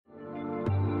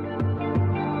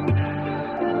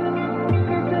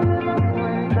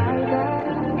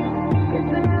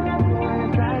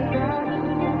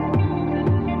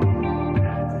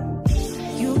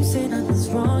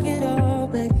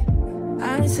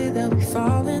see that we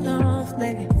falling off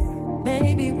lately.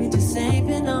 Maybe we just ain't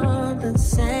been on the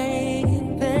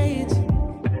same page.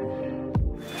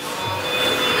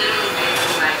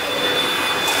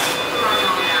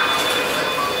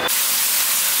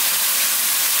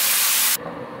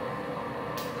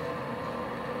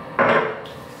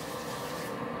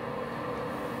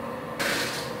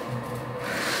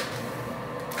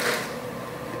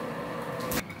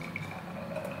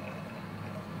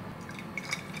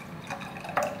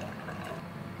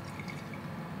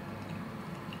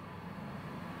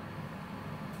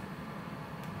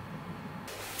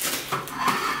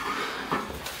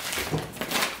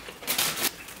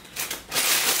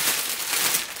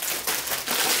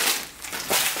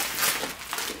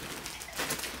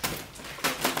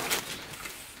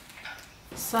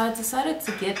 So I decided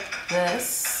to get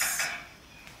this.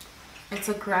 It's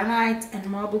a granite and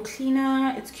marble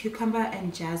cleaner. It's cucumber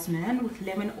and jasmine with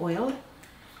lemon oil.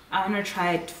 I want to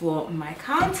try it for my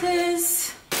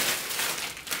counters.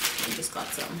 I just got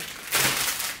some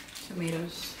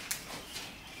tomatoes.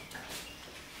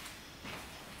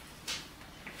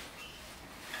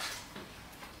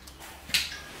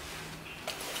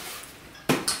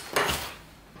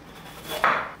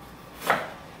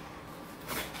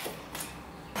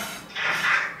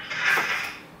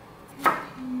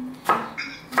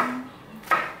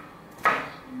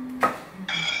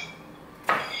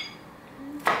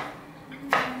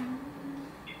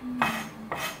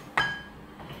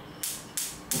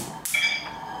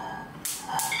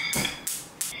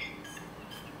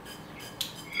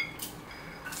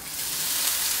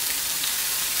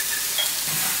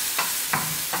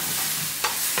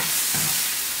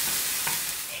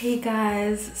 Hey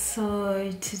guys,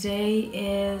 so today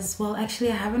is, well, actually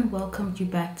I haven't welcomed you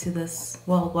back to this,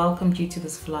 welcomed you to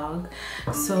this vlog.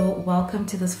 So welcome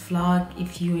to this vlog.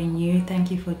 If you are new,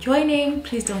 thank you for joining.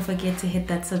 Please don't forget to hit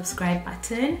that subscribe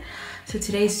button. So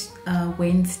today's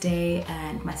Wednesday,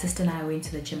 and my sister and I went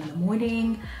to the gym in the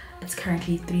morning. It's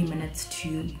currently 3 minutes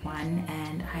to 1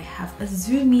 and I have a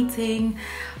Zoom meeting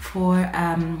for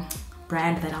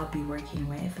brand that I'll be working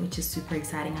with, which is super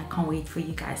exciting. I can't wait for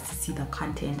you guys to see the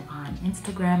content on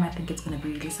Instagram. I think it's gonna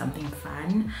be really something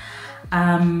fun.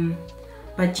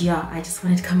 But yeah, I just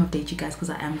wanted to come update you guys because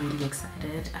I am really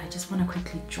excited. I just want to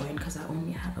quickly join because I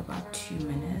only have about 2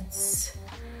 minutes.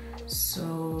 So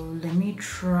let me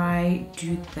try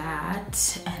do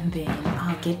that and then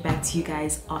I'll get back to you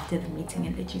guys after the meeting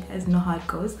and let you guys know how it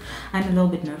goes. I'm a little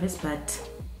bit nervous, but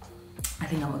I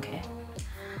think I'm okay.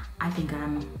 I think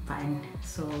I'm fine.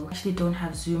 So I actually don't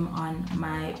have Zoom on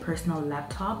my personal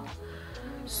laptop,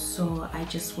 so I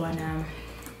just wanna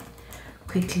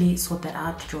quickly sort that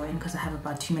out to join because I have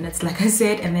about 2 minutes, like I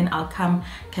said, and then I'll come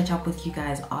catch up with you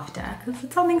guys after because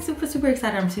it's something super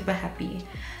exciting. I'm super happy,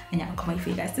 and yeah, I can't wait for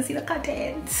you guys to see the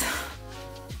content.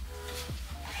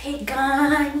 Hey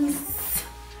guys,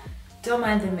 don't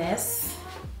mind the mess.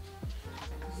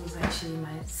 This is actually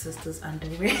my sister's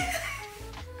underwear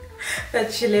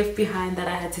that she left behind that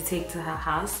I had to take to her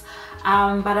house.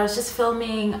 But I was just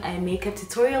filming a makeup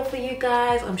tutorial for you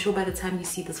guys. I'm sure by the time you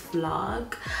see this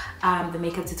vlog, the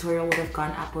makeup tutorial would have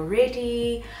gone up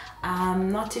already.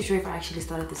 Not too sure if I actually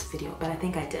started this video, but I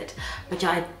think I did. But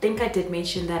yeah, I think I did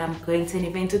mention that I'm going to an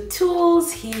event with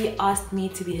Toolz. He asked me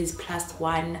to be his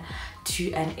 +1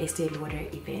 to an Estee Lauder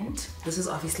event. This is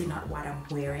obviously not what I'm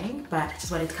wearing, but I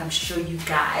just wanted to come show you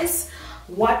guys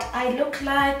what I look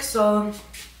like. So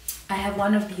I have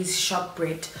one of these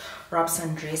shopbread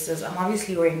Robson dresses. I'm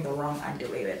obviously wearing the wrong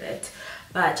underwear with it,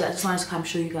 but yeah, I just wanted to come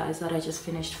show you guys that I just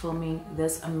finished filming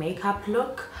this makeup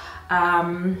look.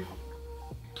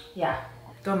 Yeah,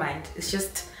 don't mind, it's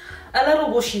just a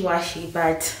little wishy-washy,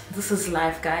 but this is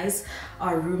life, guys.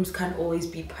 Our rooms can't always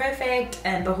be perfect,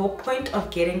 and the whole point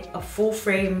of getting a full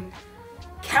frame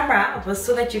camera was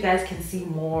so that you guys can see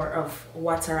more of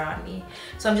what's around me.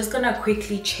 So I'm just gonna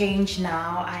quickly change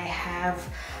now. I have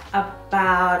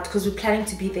about, because we're planning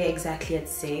to be there exactly at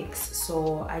 6,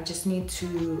 so I just need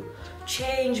to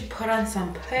change, put on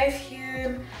some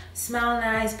perfume, smell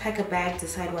nice, pack a bag,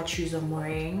 decide what shoes I'm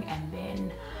wearing, and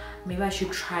then maybe I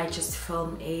should try just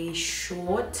film a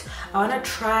short. I want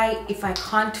to try, if I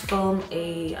can't film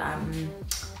a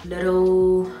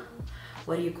little,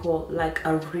 what do you call, like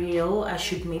a reel, I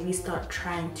should maybe start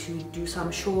trying to do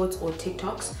some shorts or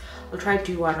TikToks. I'll try to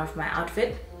do one of my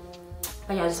outfit.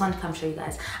 But yeah, I just want to come show you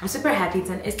guys. I'm super happy. It's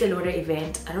an Estee Lauder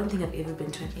event. I don't think I've ever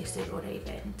been to an Estee Lauder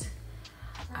event.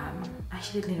 I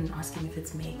actually didn't even ask him if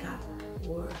it's makeup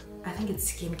or I think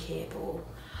it's skincare though.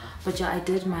 But yeah, I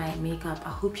did my makeup. I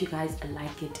hope you guys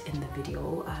like it in the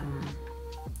video.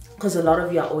 because a lot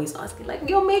of you are always asking like,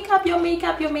 your makeup, your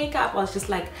makeup, your makeup. I was just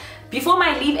like, before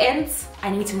my leave ends,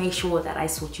 I need to make sure that I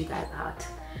sort you guys out.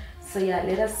 So yeah,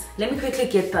 let me quickly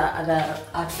get the other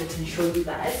outfit and show you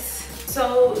guys.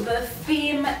 So the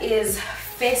theme is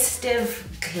festive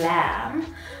glam.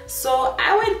 So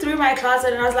I went through my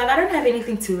closet and I was like, I don't have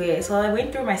anything to wear. So I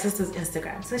went through my sister's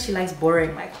Instagram since she likes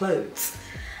borrowing my clothes.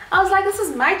 I was like, this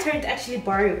is my turn to actually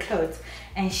borrow your clothes.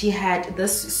 And she had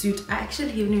this suit. I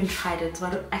actually haven't even tried it, so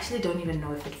I actually don't even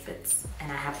know if it fits. And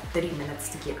I have 30 minutes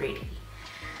to get ready.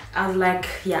 I was like,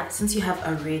 yeah, since you have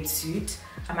a red suit,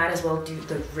 I might as well do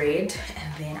the red.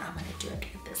 And then I'm gonna do it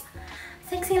with this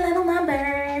sexy little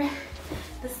number.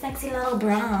 The sexy little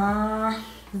bra.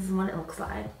 This is what it looks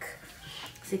like.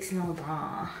 Sexy little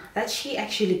bra. That she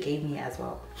actually gave me as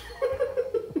well.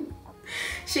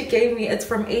 She gave me, it's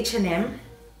from H&M.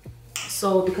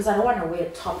 So because I don't want to wear a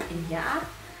top in here,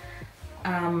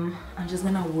 I'm just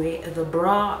gonna wear the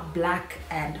bra black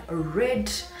and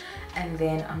red, and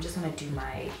then I'm just gonna do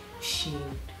my Shein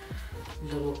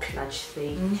little clutch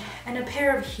thing and a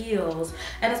pair of heels.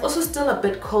 And it's also still a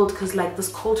bit cold because like this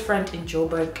cold front in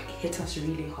Joburg hit us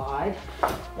really hard.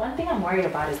 One thing I'm worried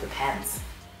about is the pants.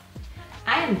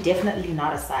 I am definitely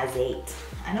not a size 8.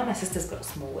 I know my sister's got a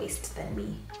small waist than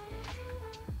me,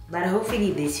 but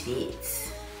hopefully this fits.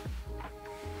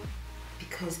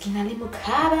 Because kinali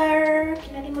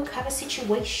mukaba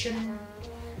situation.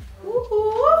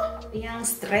 Woohoo! Young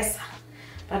stress.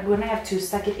 But we're gonna have to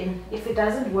suck it in. If it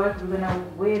doesn't work, we're gonna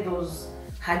wear those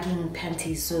hugging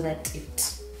panties so that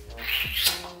it.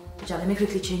 But yeah, let me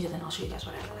quickly change it, then I'll show you guys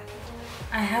what I look like.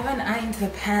 I haven't ironed the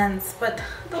pants, but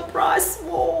the bra is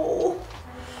small.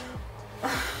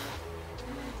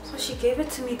 So she gave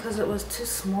it to me because it was too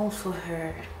small for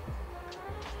her.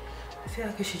 I feel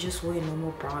like I should just wear a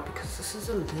normal bra because this is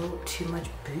a little too much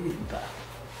boob.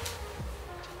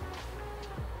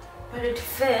 But it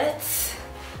fits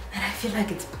and I feel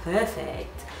like it's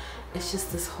perfect. It's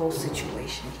just this whole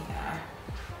situation here.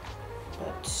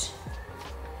 But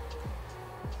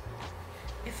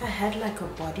if I had like a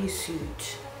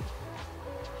bodysuit,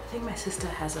 I think my sister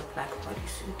has a black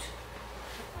bodysuit.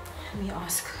 Let me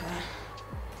ask her.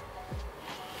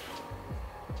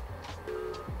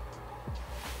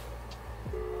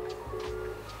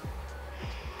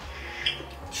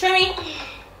 Show me.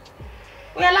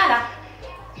 Where Lala?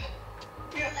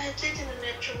 Yeah, I had taken the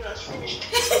metro, but I was finished.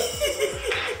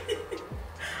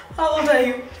 How old are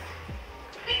you?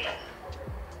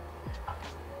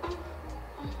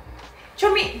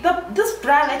 Show me. This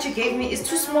bra that you gave me is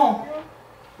too small.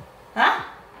 Huh?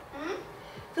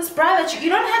 This bra that you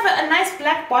don't have a nice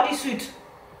black bodysuit.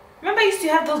 Remember I used to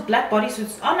have those black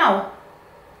bodysuits. Oh no.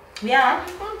 Yeah.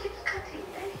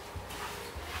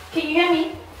 Can you hear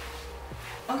me?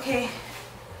 Okay.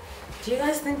 Do you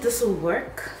guys think this will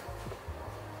work?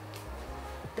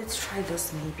 Let's try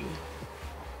this maybe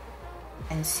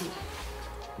and see.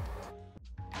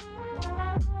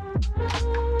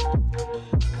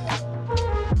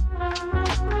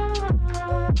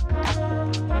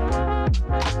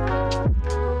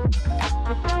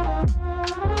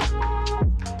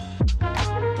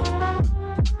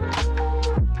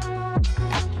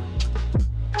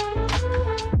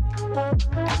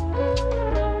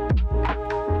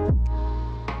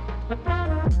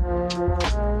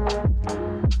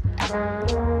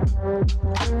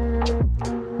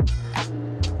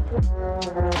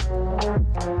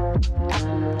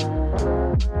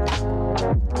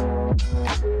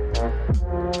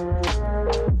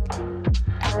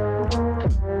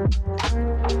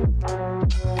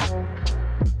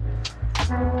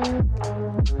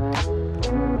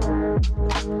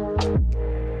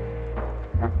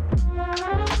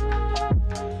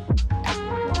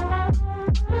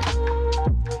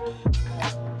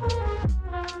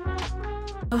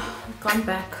 Gone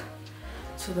back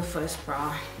to the first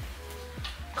bra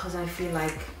because I feel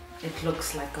like it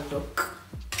looks like a look.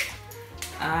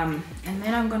 And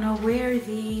then I'm gonna wear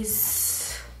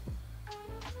these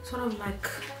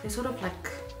they sort of like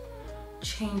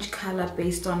change color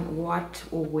based on what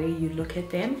or where you look at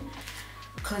them,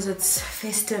 because it's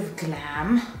festive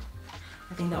glam.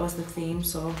 I think that was the theme,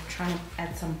 so I'm trying to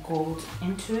add some gold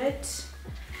into it.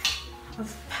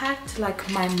 I've packed like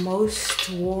my most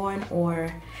worn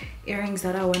or earrings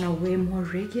that I want to wear more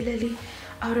regularly.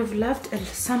 I would have loved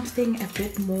something a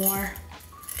bit more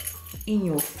in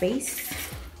your face,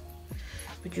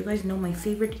 but you guys know my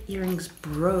favorite earrings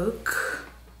broke,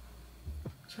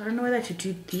 so I don't know whether to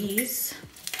do these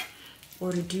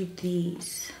or to do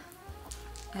these.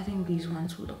 I think these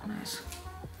ones will look nice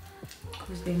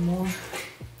because they're more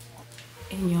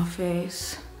in your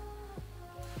face.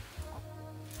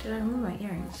 Did I remove my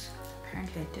earrings?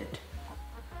 Apparently I did.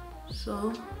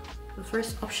 So the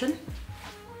first option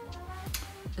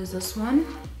is this one.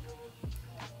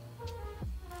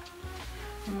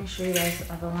 Let me show you guys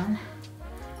the other one.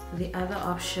 The other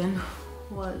option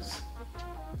was,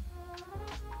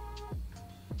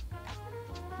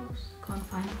 oops, can't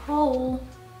find a hole.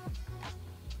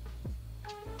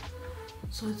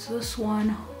 So it's this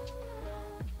one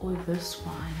or this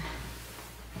one.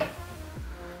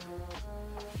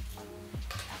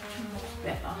 Which looks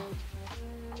better?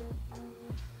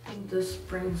 I think this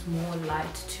brings more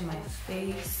light to my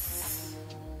face.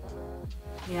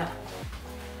 Yeah,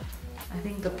 I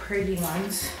think the pretty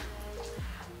ones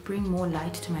bring more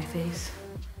light to my face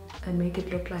and make it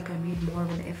look like I made more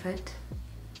of an effort.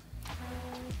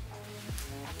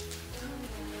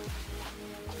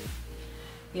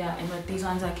 Yeah, and with these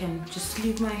ones I can just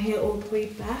leave my hair all the way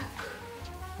back.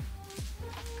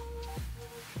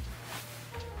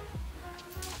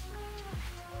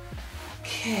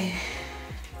 Okay.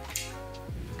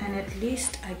 And at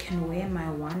least I can wear my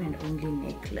one and only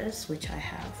necklace, which I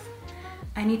have.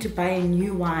 I need to buy a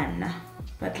new one,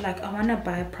 but like I want to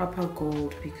buy proper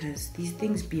gold because these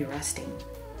things be rusting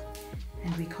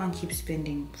and we can't keep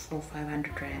spending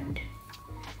 400-500 rand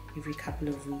every couple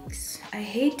of weeks. I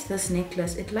hate this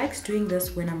necklace. It likes doing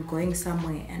this when I'm going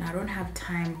somewhere and I don't have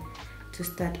time to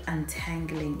start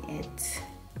untangling it.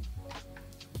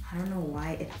 I don't know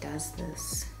why it does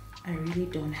this. I really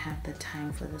don't have the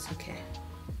time for this. Okay.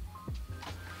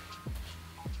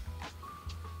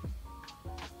 I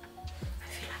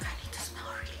feel like I need to smell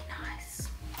really nice.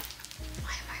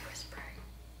 Why am I whispering?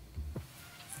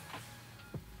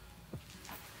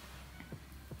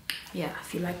 Yeah, I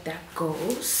feel like that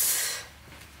goes.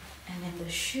 And then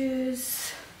the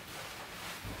shoes.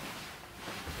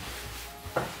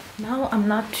 Now I'm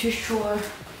not too sure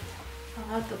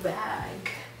about the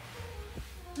bag.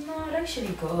 No, it actually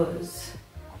goes.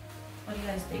 What do you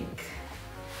guys think?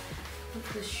 Look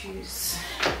at the shoes.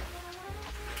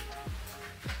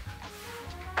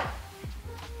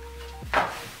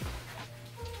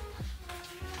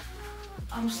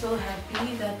 I'm so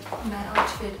happy that my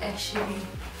outfit actually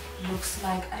looks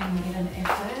like I made an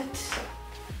effort.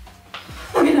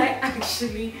 I mean, I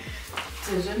actually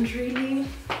didn't really.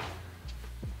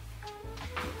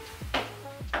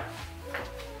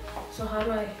 So how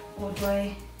do I, or do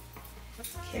I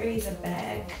carry the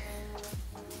bag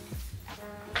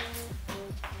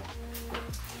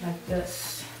like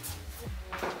this?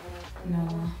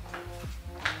 No.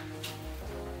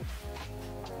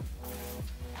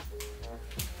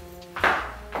 I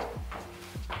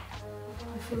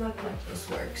feel like this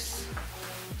works.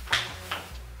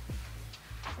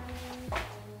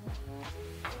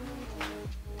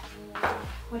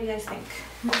 What do you guys think?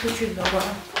 I'll put you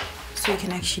lower so you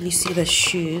can actually see the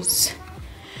shoes.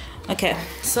 Okay,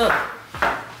 so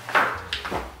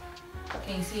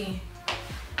can you see?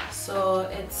 So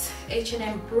it's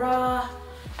H&M bra.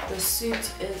 The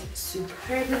suit is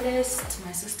Superbalist.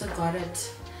 My sister got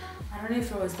it. I don't know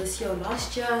if it was this year or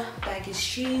last year. Bag is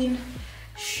Shein.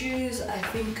 Shoes I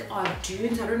think are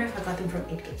Dunes. I don't know if I got them from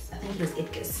Edgar's. I think it was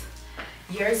Edgar's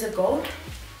years ago.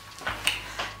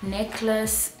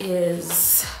 Necklace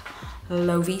is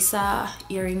Lovisa.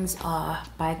 Earrings are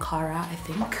by Cara, I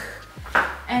think.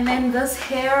 And then this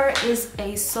hair is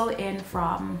a sew-in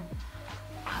from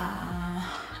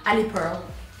Ali Pearl.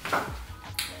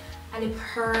 Ali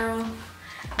Pearl.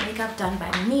 Makeup done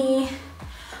by me.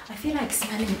 I feel like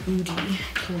smelling oody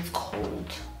because it's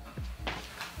cold.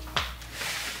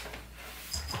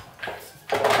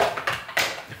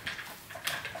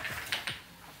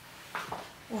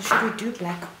 Or should we do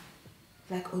black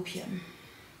opium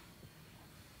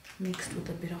mixed with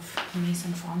a bit of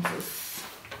Mason Francis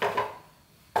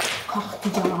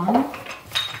cardigan?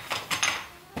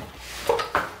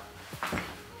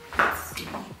 Let's see.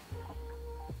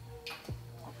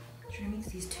 Should I mix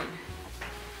these two?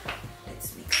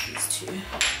 Let's mix these two.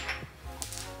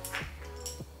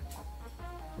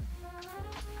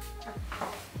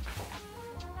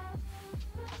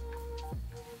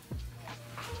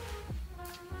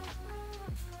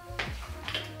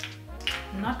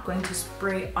 I'm not going to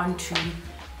spray onto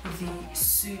the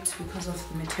suit because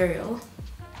of the material.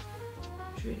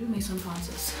 Should we do Mason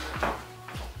Francis?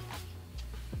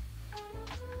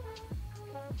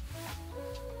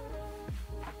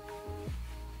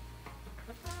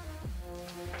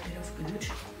 Bit of good.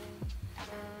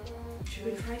 Should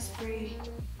we try spray?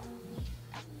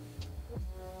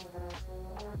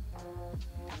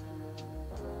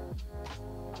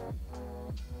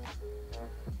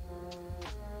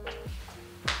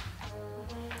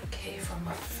 Okay, from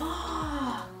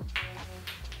afar.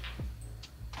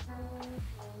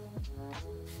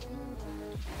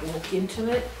 walk into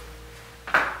it.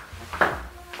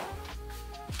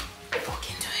 Walk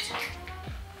into it.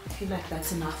 I feel like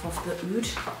that's enough of the oud.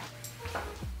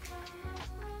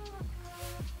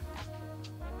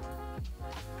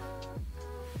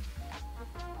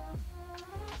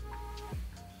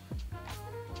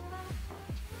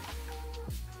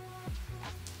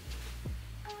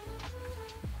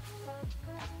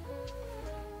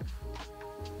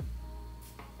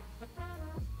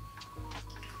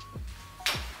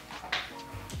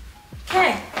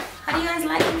 Okay, how do you guys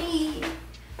like me?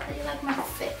 How do you like my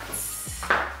fits?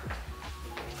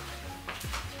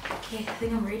 Okay, I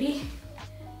think I'm ready.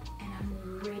 And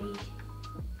I'm ready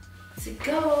to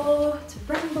go to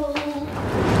rumble.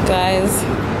 Guys,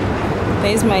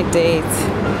 there's my date.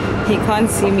 He can't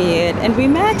see me yet and we're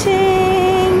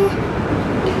matching.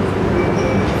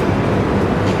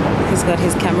 He's got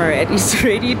his camera and he's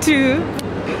ready to.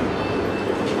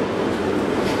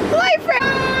 Hi, friend!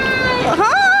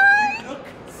 Hi!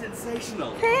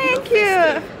 Thank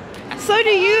you. So do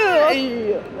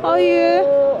you. How are you?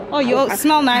 Oh, you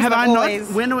smell nice. Have I always.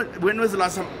 not? When was the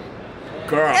last time?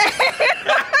 Girl.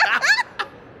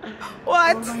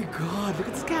 What? Oh my god, look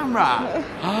at this camera.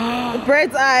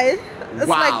 Bird's eye. It's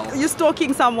Wow. like you're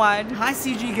stalking someone. Hi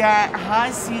CG guy. Hi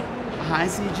CG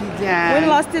guy. When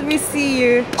last did we see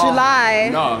you? July.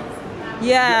 No.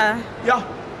 Yeah. Yeah.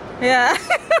 Yeah.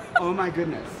 Oh my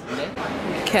goodness.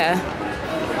 Okay.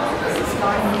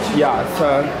 Yeah,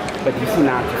 so, but you see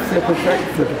now, flip it back,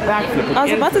 flip it back, flip it I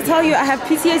was in, about to tell you I have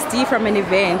PTSD from an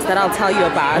event that I'll tell you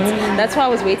about. That's why I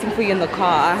was waiting for you in the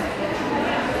car.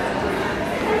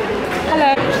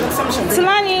 Hello.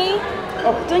 Solani,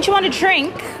 don't you want a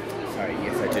drink? Sorry,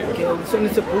 yes I do. Okay, this one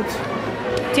is a boot.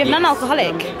 Do you have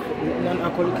non-alcoholic?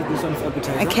 Non-alcoholic, this one is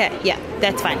appetizer. Okay, yeah,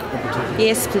 that's fine.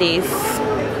 Yes, please.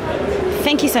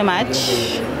 Thank you so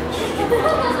much.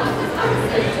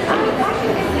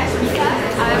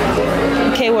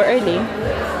 Okay, we're early.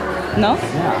 No?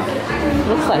 Yeah.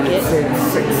 Looks like it.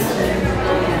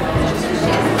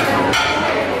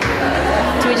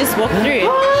 Do we just walk through?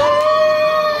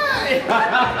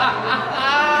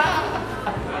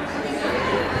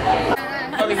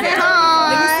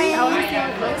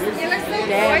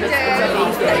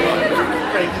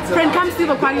 Friend, come see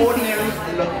the quality.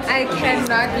 I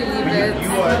cannot believe it.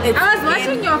 I was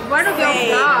watching one of your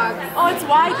vlogs. Oh, it's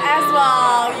white as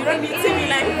well. You don't need to be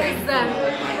like.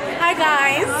 Hi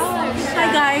guys. Hi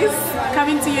guys.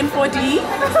 Coming to you in 4D.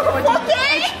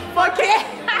 4K.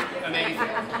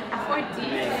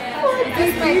 This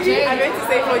is my J. I'm going to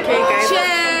say 4K, guys.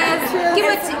 Cheers. Give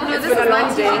it to no, this is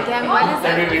not CG Gang. What is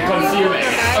it?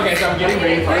 Okay, so I'm getting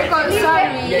ready for it.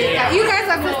 Sorry. You guys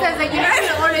are sisters and you guys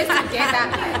are always together.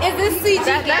 Is this CG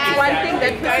Gang? That's one thing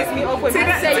that pisses me off when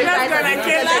people say you guys are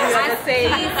sisters and you are the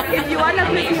same. If you want to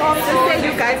piss me off, just say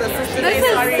you guys are sisters. This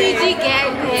is CG Gang.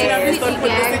 Please don't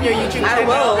put this in your YouTube channel. I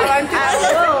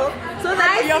will. So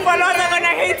that Your followers are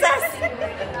gonna hate us.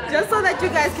 just so that you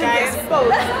guys can get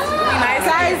exposed. Be nice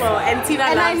Guys, people. And Tina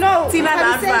and I loves. know Tina I'm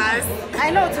loves saying- us.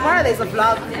 I know tomorrow there's a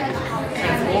vlog.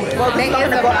 Well, this is not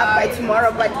gonna go up by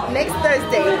tomorrow, but next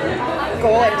Thursday, go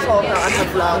and troll her on her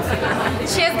vlog.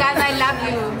 Cheers, guys. I love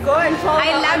you. Go and troll her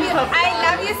I love on you. her vlog. I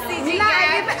love you, CG Nina,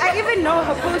 Gang. I even know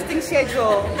her posting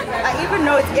schedule. I even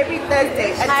know it's every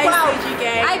Thursday at Hi, 12. CG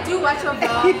gang. I do watch your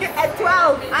vlog. At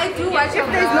 12. I do watch your If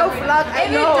vlog. there's no vlog, I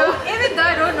know. Even though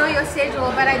I don't know your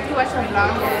schedule, but I do watch your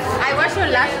vlog. I watch your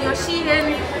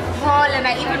Shein haul, and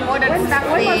I even ordered stuff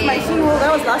When was my there. shoe?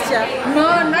 That was last year.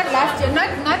 No, not last year. Not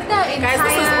the entire Guys,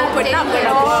 this is awkward. Now I'm thing.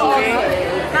 gonna go away.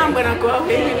 Now I'm gonna go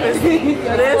away because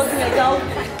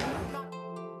this.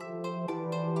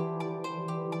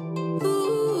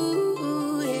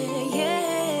 Ooh,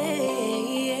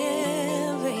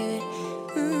 yeah, baby.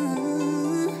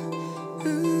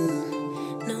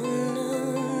 No.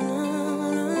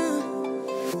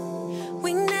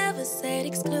 We never said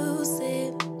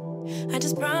exclusive. I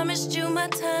just promised you my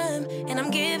time, and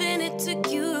I'm giving it to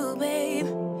you, babe.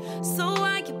 So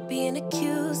why you being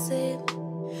accusive?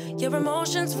 Your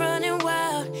emotions running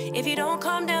wild. If you don't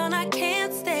calm down, I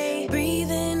can't stay. Breathe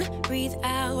in, breathe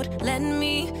out. Let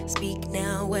me speak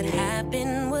now. What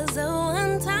happened was a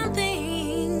one-time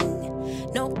thing.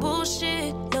 No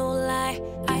bullshit, no lie.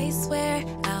 I swear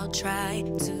I'll try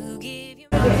to give you.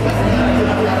 I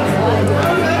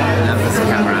love this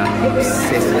camera. I'm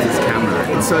obsessed with this camera.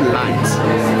 It's so light.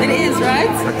 It is,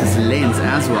 right? But this lens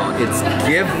as well. It's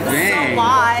giving.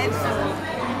 Wide.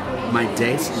 My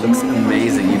date looks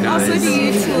amazing, you guys. Also do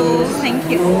you too. Thank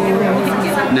you. Thank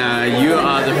you. No, you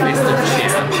are the festive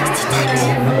chef.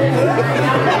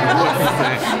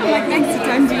 Like next to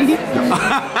Kanji.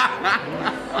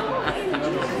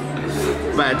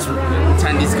 but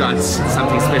Tandy's got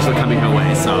something special coming her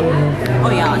way, so.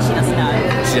 Oh yeah, she doesn't know.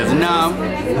 She doesn't know.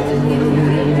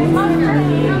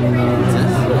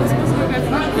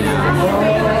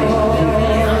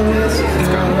 Let's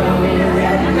go.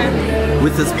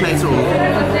 With this plate or?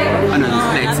 Oh no, this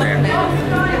plate's there.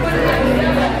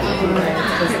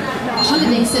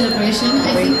 Holiday celebration.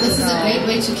 I think this is a great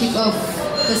way to kick off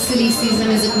the silly season,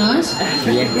 is it not?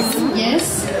 Yes.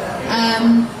 Yes.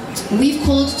 We've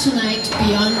called tonight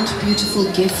Beyond Beautiful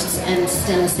Gifts and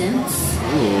Stellar Scents.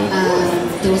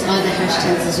 Those are the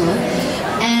hashtags as well.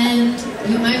 And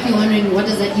you might be wondering, what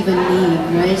does that even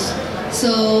mean, right?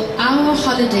 So our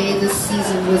holiday this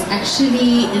season was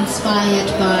actually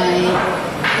inspired by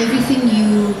everything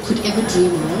you could ever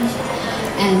dream of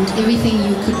and everything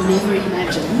you could never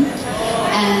imagine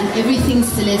and everything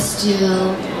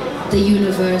celestial, the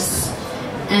universe.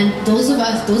 And those of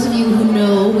you who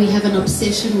know, we have an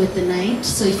obsession with the night.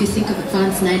 So if you think of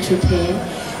advanced night repair,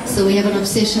 so we have an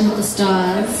obsession with the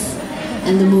stars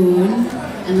and the moon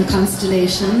and the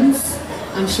constellations.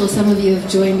 I'm sure some of you have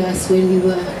joined us when we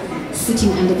were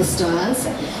sitting under the stars.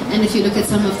 And if you look at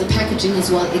some of the packaging as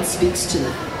well, it speaks to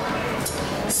that.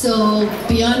 So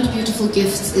Beyond Beautiful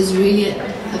Gifts is really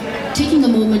taking a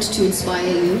moment to inspire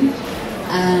you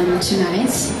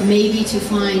tonight, maybe to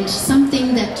find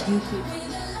something that you could.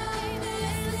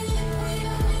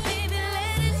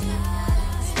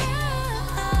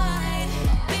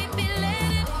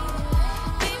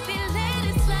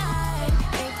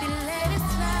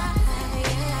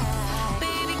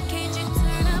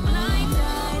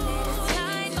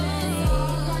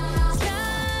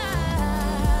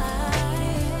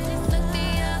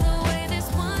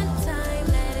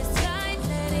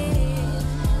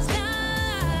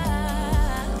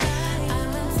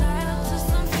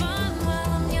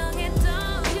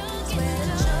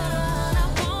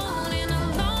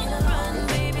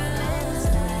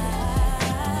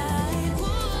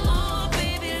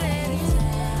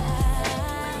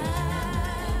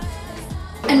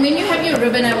 And when you have your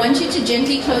ribbon, I want you to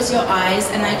gently close your eyes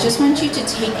and I just want you to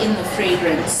take in the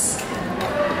fragrance.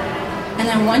 And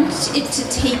I want it to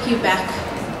take you back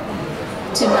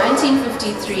to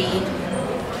 1953.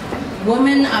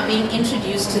 Women are being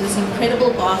introduced to this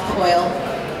incredible bath oil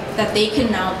that they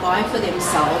can now buy for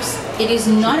themselves. It is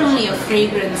not only a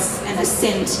fragrance and a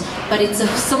scent, but it's a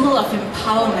symbol of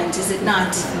empowerment, is it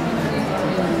not?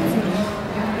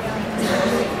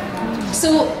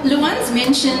 So Luan's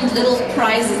mentioned little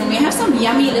prizes and we have some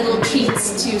yummy little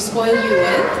treats to spoil you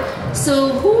with. So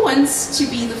who wants to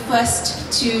be the first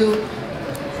to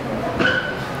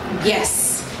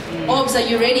guess? Orbs, are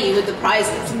you ready with the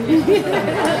prizes?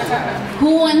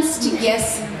 Who wants to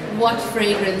guess what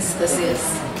fragrance this is?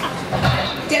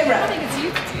 Deborah? I think it's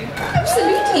you two.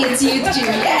 Absolutely, it's you two.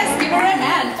 Yes, give her a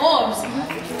hand. Orbs,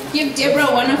 give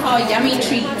Deborah one of our yummy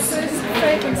treats.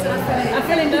 I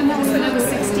fell in love with this when I was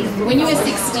 16. When you were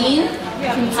 16?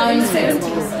 Yeah, how in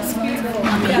 70s? It's beautiful.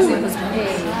 Amazing.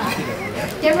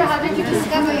 Deborah, how did you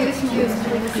discover your use?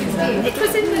 It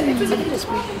was in the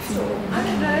I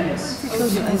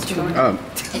don't know.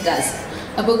 It does.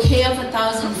 A bouquet of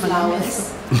 1,000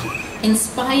 flowers,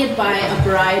 inspired by a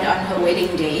bride on her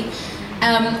wedding day.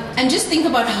 And just think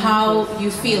about how you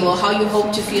feel or how you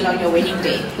hope to feel on your wedding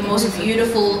day. The most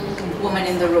beautiful woman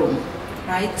in the room,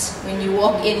 right? When you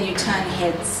walk in, you turn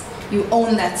heads. You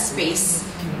own that space.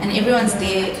 And everyone's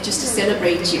there just to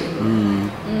celebrate you.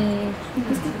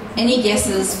 Any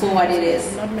guesses for what it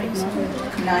is?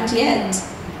 Not yet.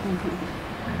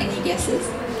 Any guesses?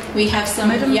 We have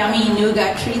some yummy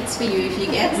nougat treats for you if you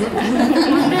guess.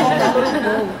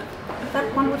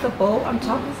 That one with the bow on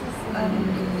top?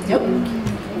 Yep.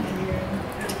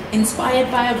 Inspired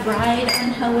by a bride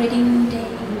on her wedding day.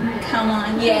 Come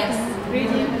on, yes.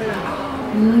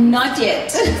 Not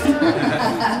yet.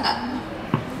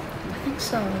 I think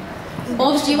so.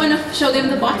 Orbs, do you want to show them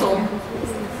the bottle?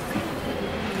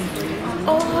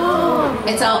 Oh!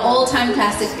 It's our all-time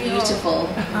classic, Beautiful.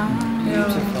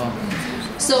 Beautiful.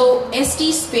 So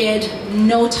Esty spared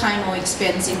no time or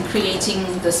expense in creating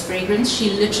this fragrance. She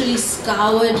literally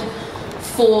scoured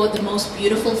for the most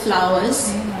beautiful flowers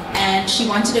and she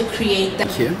wanted to create that.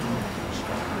 Thank you.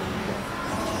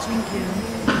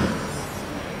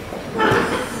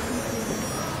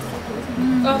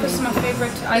 Oh, this is my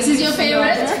favorite. This is your favorite? I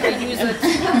use it.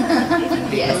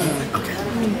 Yes. Okay.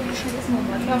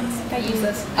 I use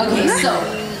this. Okay, so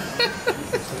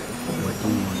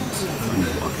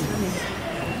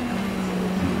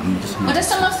what are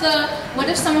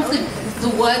some of the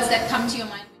words that come to your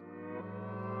mind?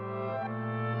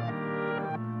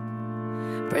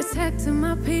 Protecting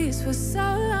my peace for so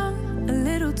long. A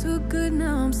little too good,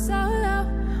 now I'm solo.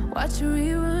 Watching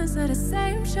reruns of the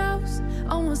same shows.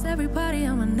 Almost every party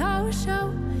I'm a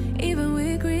no-show. Even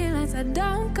with green lights I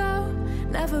don't go.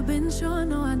 Never been sure,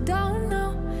 no I don't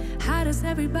know. How does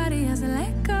everybody else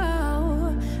let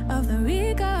go of the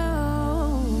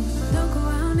ego? Don't go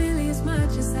out nearly as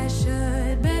much as I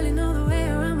should. Barely know the way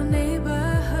around my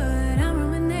neighborhood. I'm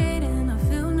ruminating, I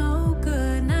feel no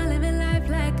good. Not living life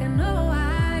like I know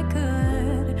I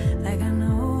could. Like I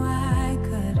know I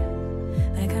could.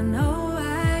 Like I know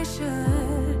I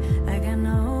should. Like I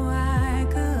know I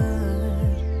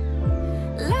could.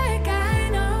 Like I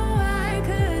know I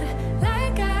could.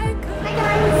 Like I could. Hi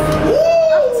guys!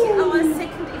 Up to our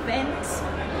second event.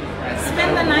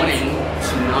 Spend the night.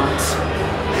 To not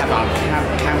have our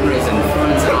cameras and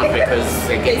phones out because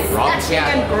they get robbed here.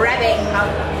 And grabbing.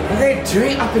 What are they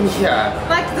doing up in here?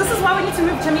 Like, this is why we need to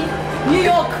move, Jimmy. New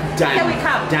York. Done. Here we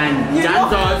come. Done. New Done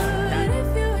York. those.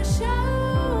 If you would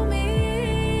show me,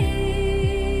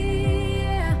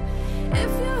 yeah.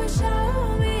 If you would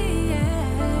show me,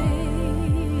 yeah.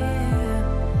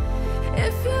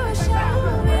 If you would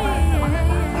show me,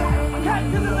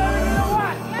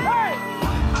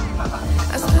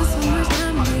 I spent so much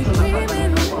time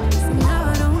daydreaming, so now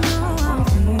I don't know how I'm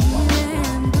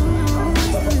feeling. Don't know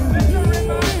what's reminding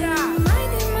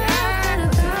myself that I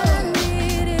thought I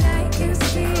needed, I can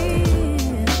see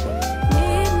it.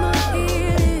 Need more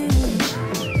healing,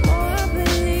 more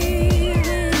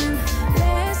believing,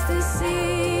 less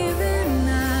deceiving.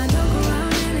 I don't go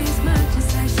out nearly as much as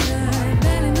I should.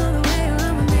 Barely know the way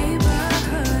around my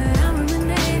neighborhood. I'm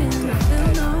ruminating, I feel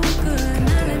no good.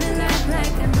 Not living life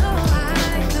like I know I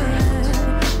could.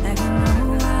 Like I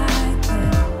know I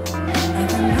could.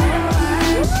 Like I know I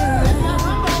should.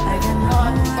 Like I know I could.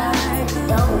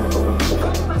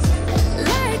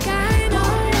 Like I know I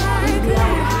could.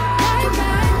 Like I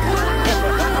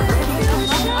could. If you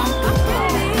would show me.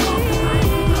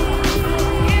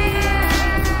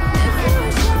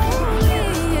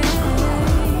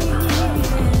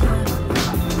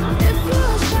 If you would show me. If you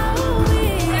would show me.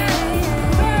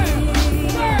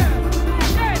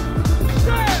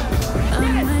 I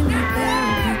might need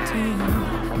therapy too.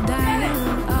 I'm dying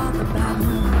of all the bad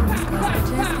news, 'cause I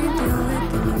just can't deal with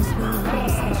the loose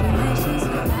situations.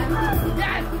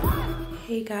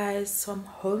 Hey guys, so I'm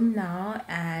home now,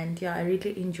 and yeah, I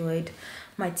really enjoyed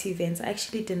my 2 events. I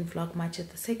actually didn't vlog much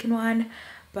at the second one,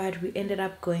 but we ended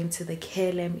up going to the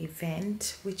KLM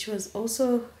event, which was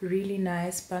also really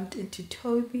nice. Bumped into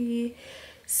Toby,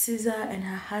 Caesar and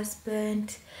her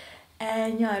husband,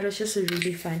 and yeah, it was just a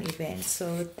really fun event.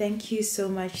 So thank you so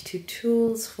much to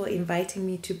Toolz for inviting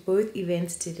me to both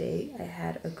events today. I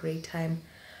had a great time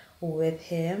with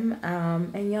him,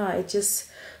 and yeah, it just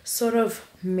sort of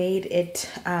made it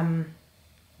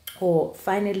or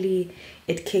finally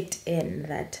it kicked in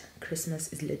that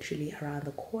Christmas is literally around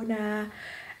the corner.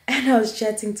 And I was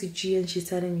chatting to G, and she's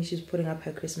telling me she's putting up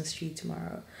her Christmas tree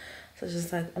tomorrow. So I was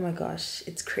just like, oh my gosh,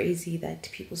 it's crazy that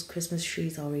people's Christmas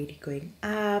trees are already going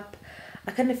up.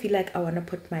 I kind of feel like I want to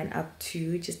put mine up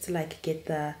too, just to like get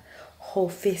the whole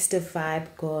festive vibe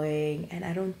going. And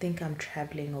I don't think I'm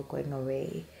traveling or going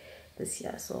away this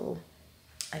year, so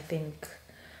I think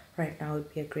right now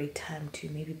would be a great time to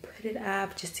maybe put it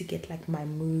up, just to get like my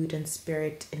mood and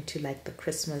spirit into like the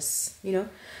Christmas, you know,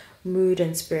 mood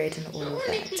and spirit and all of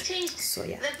that. So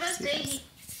yeah,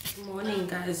 good morning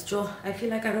guys. Joe, I feel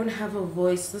like I don't have a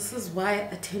voice. This is why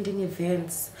attending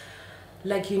events,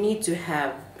 like, you need to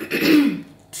have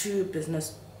 2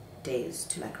 business days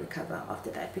to like recover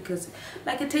after that, because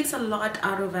like it takes a lot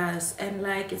out of us. And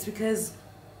like, it's because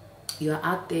you're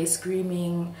out there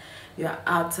screaming, you're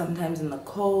out sometimes in the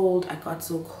cold. I got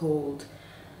so cold,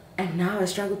 and now I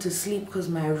struggle to sleep because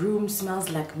my room smells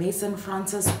like Mason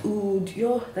Francis oud.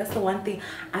 Yo, that's the one thing.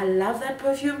 I love that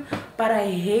perfume, but I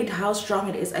hate how strong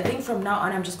it is. I think from now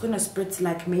on I'm just gonna spritz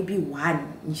like maybe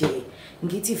 1 J,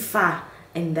 ngiti fa,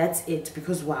 and that's it,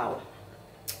 because wow.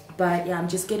 But yeah, I'm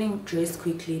just getting dressed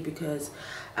quickly because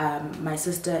my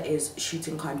sister is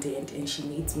shooting content and she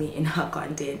needs me in her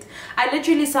content. I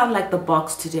literally sound like the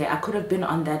box today. I could have been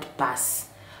on that bus.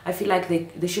 I feel like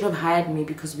they should have hired me,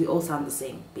 because we all sound the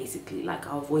same basically. Like,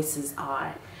 our voices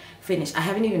are finished. I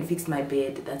haven't even fixed my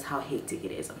bed. That's how hectic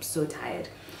it is. I'm so tired.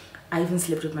 I even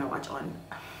slept with my watch on.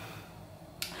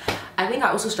 I think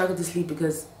I also struggled to sleep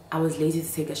because I was lazy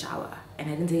to take a shower, and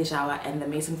I didn't take a shower, and the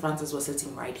Mason Francis was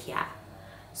sitting right here.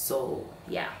 So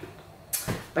yeah,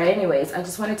 But anyways, I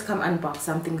just wanted to come unbox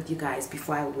something with you guys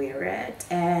before I wear it,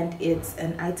 and it's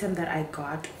an item that I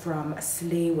got from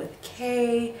Slay with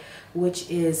K, which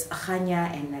is Gama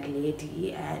and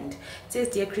Naledi, and it says,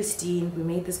 "Dear Christine, we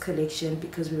made this collection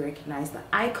because we recognize the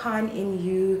icon in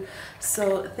you."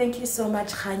 So thank you so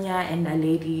much, Gama and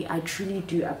Naledi. I truly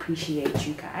do appreciate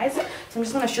you guys. So I'm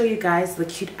just going to show you guys the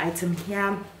cute item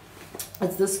here.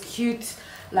 It's this cute,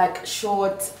 like,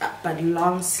 short but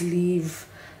long sleeve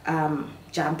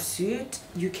jumpsuit.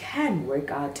 You can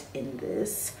work out in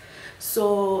this.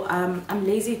 So I'm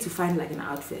lazy to find like an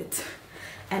outfit,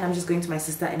 and I'm just going to my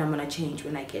sister and I'm gonna change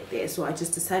when I get there. So I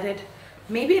just decided,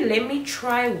 maybe let me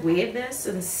try wear this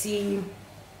and see.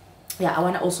 Yeah, I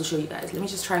want to also show you guys. Let me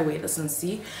just try wear this and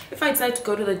see. If I decide to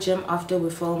go to the gym after we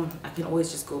film, I can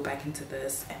always just go back into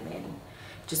this and then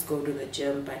just go to the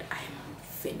gym. But I'm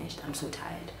finished. I'm so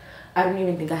tired. I don't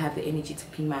even think I have the energy to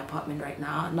clean my apartment right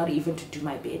now, not even to do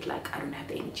my bed. Like, I don't have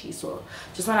the energy. So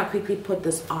just want to quickly put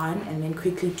this on and then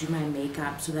quickly do my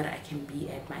makeup so that I can be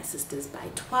at my sister's by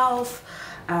 12.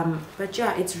 But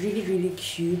yeah, it's really, really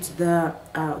cute. The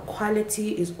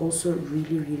quality is also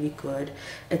really, really good.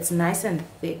 It's nice and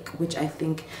thick, which I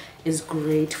think is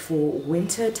great for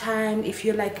winter time. If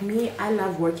you're like me, I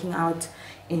love working out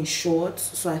in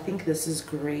shorts, so I think this is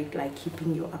great, like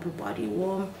keeping your upper body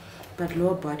warm. But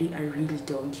lower body, I really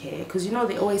don't care, because you know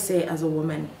they always say as a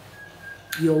woman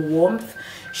your warmth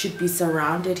should be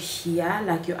surrounded here,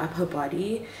 like your upper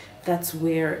body. That's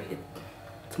where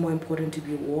it's more important to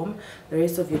be warm. The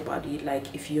rest of your body,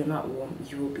 like if you're not warm,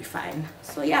 you will be fine.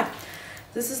 So yeah,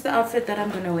 this is the outfit that I'm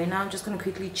gonna wear now. I'm just gonna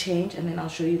quickly change and then I'll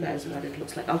show you guys what it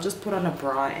looks like. I'll just put on a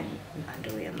bra and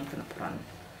underwear. I'm not gonna put on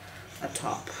a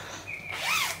top.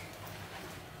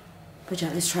 But yeah,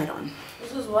 let's try it on.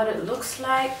 This is what it looks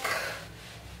like.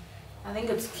 I think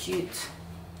it's cute.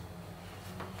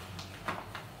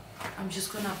 I'm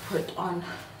just gonna put on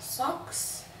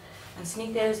socks and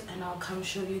sneakers and I'll come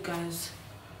show you guys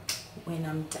when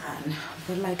I'm done.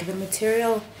 But like, the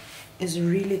material is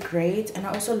really great, and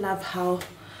I also love how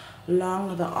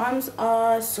long the arms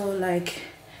are. So like,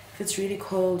 if it's really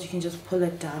cold, you can just pull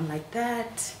it down like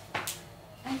that,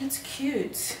 and it's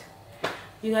cute.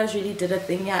 You guys really did a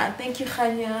thing. Yeah, thank you,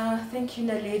 Gama. Thank you,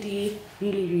 Naledi.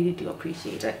 Really, really do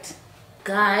appreciate it.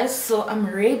 Guys, so I'm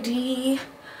ready.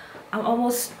 I'm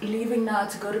almost leaving now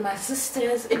to go to my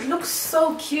sister's. It looks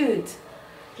so cute.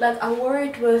 Like, I wore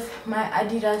it with my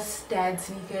Adidas dad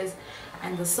sneakers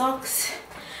and the socks.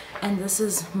 And this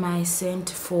is my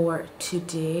scent for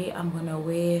today. I'm gonna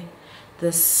wear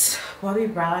this Bobby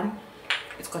Brown.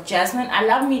 It's got jasmine. I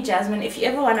love me jasmine. If you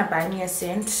ever want to buy me a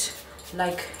scent,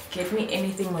 like, get me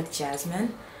anything with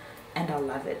jasmine and I'll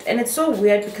love it. And it's so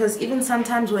weird because even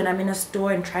sometimes when I'm in a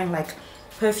store and trying like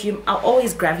perfume, I'll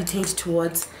always gravitate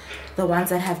towards the ones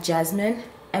that have jasmine,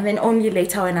 and then only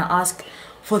later when I ask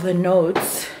for the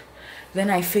notes, then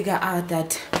I figure out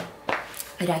that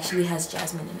it actually has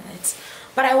jasmine in it.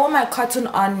 But I wore my cotton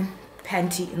on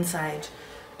panty inside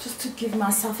just to give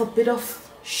myself a bit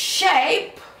of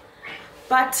shape.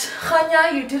 But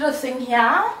Gama, you did a thing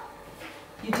here.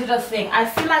 You did a thing. I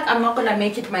feel like I'm not gonna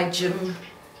make it my gym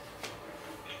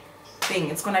thing.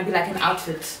 It's gonna be like an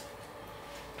outfit,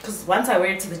 because once I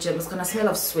wear it to the gym, it's gonna smell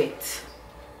of sweat.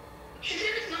 She said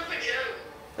it's not for gym.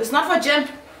 It's not for gym.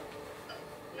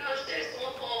 No, it's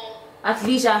more for...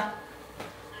 Athleisure.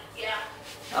 Yeah.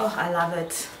 Oh, I love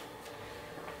it.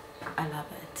 I love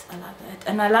it. I love it.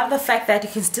 And I love the fact that you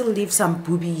can still leave some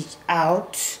boobie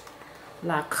out,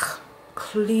 like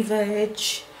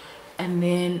cleavage. And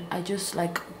then I just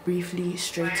like briefly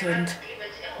straightened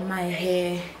my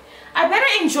hair. I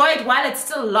better enjoy it while it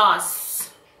still lasts.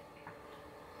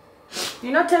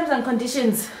 You know, terms and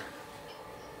conditions.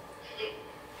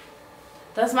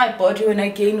 That's my body when I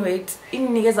gain weight. In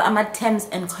niggas, I'm at terms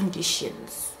and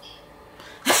conditions.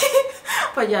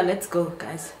 But yeah, let's go,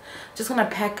 guys. Just gonna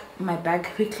pack my bag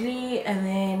quickly, and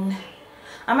then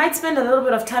I might spend a little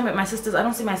bit of time at my sister's. I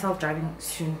don't see myself driving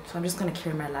soon, so I'm just gonna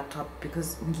carry my laptop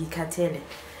because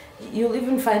you'll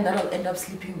even find that I'll end up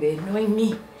sleeping there, knowing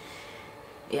me.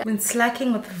 Yeah, I've been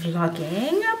slacking with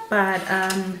vlogging, but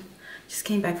just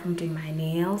came back from doing my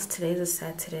nails. Today's a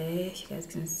Saturday, if you guys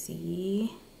can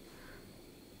see.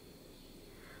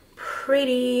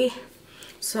 Pretty.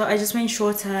 So I just went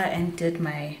shorter and did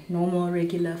my normal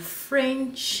regular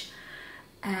French,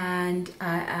 and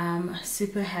I am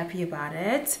super happy about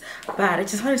it. But I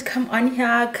just wanted to come on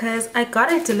here because I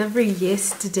got a delivery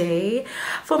yesterday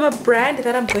from a brand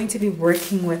that I'm going to be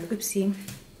working with. Oopsie.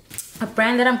 A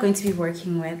brand that I'm going to be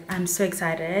working with. I'm so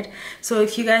excited. So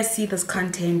if you guys see this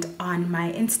content on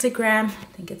my Instagram, I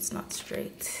think it's not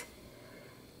straight.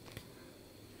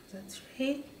 That's right.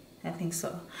 recipe? I think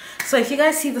so. So if you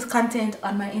guys see this content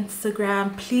on my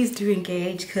Instagram, please do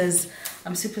engage because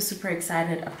I'm super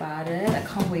excited about it. I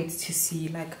can't wait to see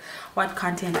like what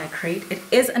content I create. It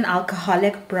is an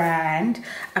alcoholic brand.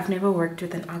 I've never worked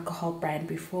with an alcohol brand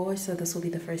before, so this will be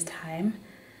the first time.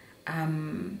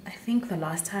 I think the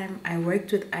last time I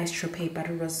worked with Ice Trope, but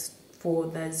it was for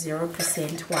the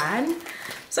 0% one.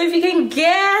 So if you can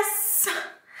guess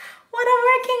what I'm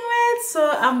working with, so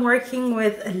I'm working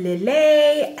with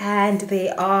Lillet, and they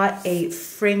are a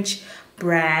French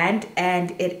brand,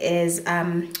 and it is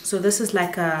so this is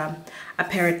like a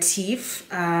aperitif.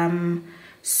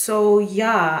 So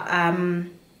yeah,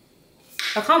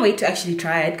 I can't wait to actually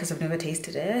try it because I've never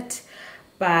tasted it,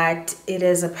 but it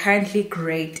is apparently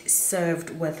great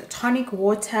served with tonic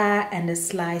water and a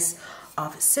slice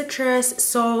of citrus.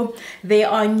 So they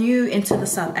are new into the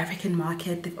South African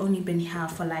market. They've only been here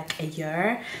for like a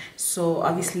year, so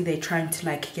obviously they're trying to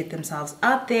like get themselves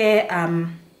out there.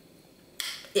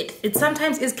 It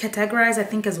sometimes is categorized, I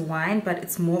think, as wine, but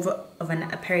it's more of an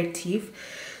aperitif.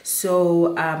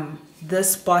 So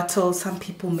this bottle, some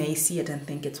people may see it and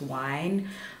think it's wine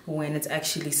when it's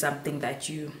actually something that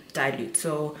you dilute.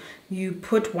 So you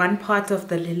put 1 part of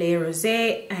the Lillet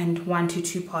Rosé and 1 to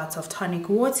 2 parts of tonic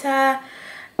water,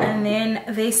 and then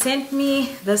they sent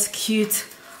me this cute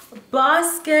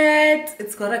basket.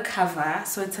 It's got a cover,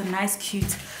 so it's a nice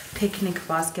cute picnic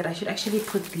basket. I should actually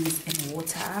put these in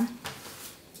water,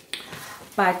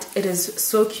 but it is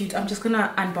so cute. I'm just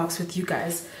gonna unbox with you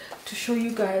guys to show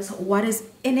you guys what is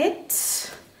in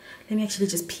it. Let me actually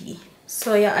just pee.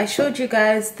 So yeah, I showed you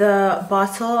guys the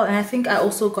bottle, and I think I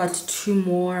also got 2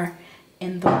 more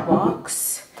in the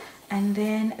box. And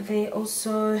then they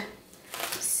also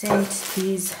sent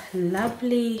these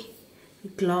lovely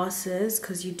glasses,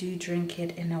 because you do drink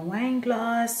it in a wine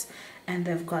glass, and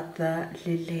they've got the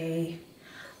Lillet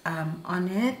on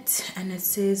it, and it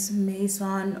says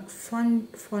Maison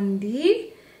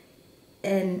Fondue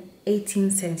in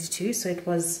 1872. So it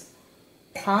was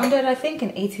founded, I think, in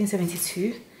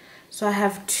 1872. So I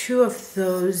have 2 of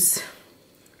those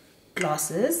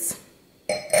glasses,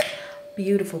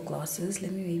 beautiful glasses.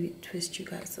 Let me maybe twist you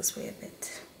guys this way a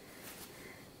bit.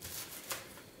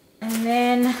 And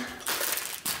then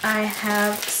I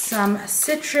have some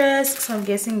citrus, so I'm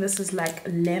guessing this is like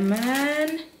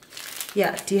lemon.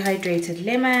 Yeah, dehydrated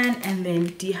lemon, and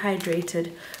then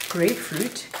dehydrated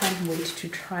grapefruit. Can't wait to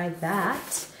try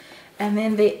that. And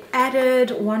then they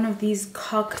added one of these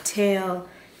cocktail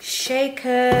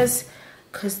shakers,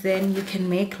 because then you can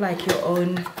make like your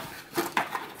own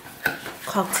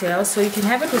cocktail. So you can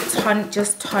have it with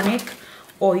just tonic,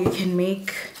 or you can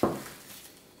make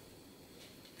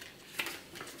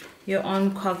your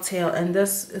own cocktail. And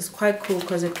this is quite cool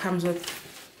because it comes with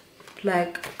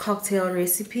like cocktail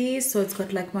recipes. So it's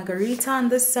got like margarita on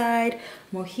this side,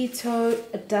 mojito,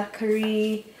 a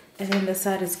daiquiri, and then this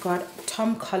side it's got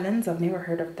Tom Collins, I've never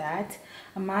heard of that,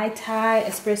 a Mai Tai,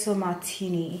 espresso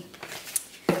martini.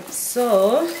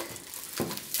 So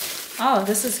oh,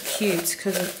 this is cute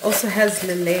because it also has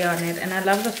Lillet on it, and I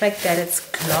love the fact that it's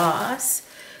glass.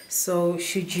 So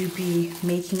should you be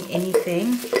making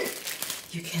anything,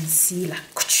 you can see like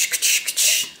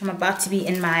I'm about to be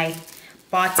in my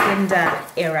bartender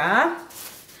era.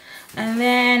 And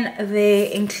then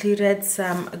they included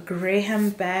some Graham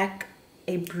Back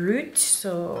a Brut,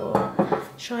 so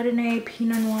Chardonnay,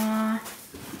 Pinot Noir.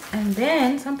 And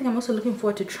then something I'm also looking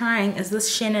forward to trying is this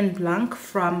Chenin Blanc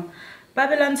from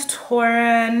Babylon's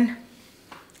Torin.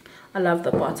 I love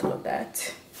the bottle of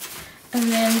that.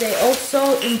 And then they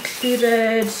also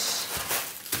included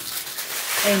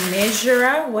a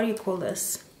measurer. What do you call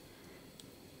this?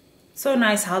 So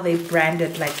nice how they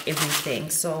branded like everything.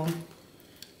 So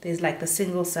there's like the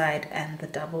single side and the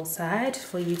double side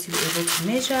for you to be able to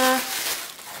measure.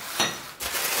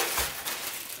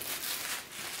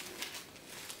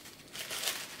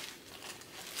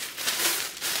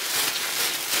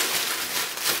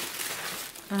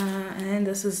 And then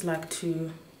this is like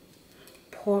to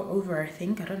pour over, I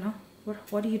think. I don't know.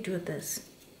 What do you do with this?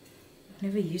 I've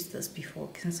never used this before.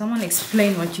 Can someone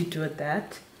explain what you do with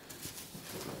that?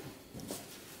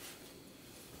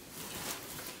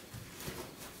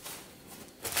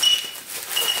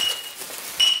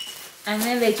 And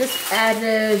then they just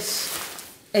added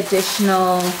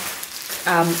additional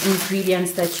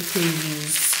ingredients that you can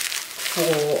use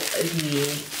for the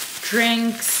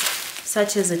drinks,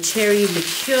 such as a cherry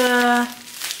liqueur,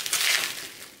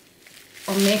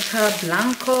 Omeka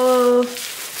Blanco.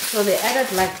 So they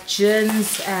added like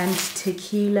gins and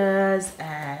tequilas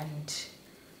and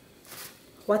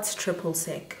what's triple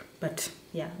sec, but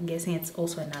yeah, I'm guessing it's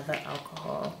also another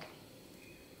alcohol.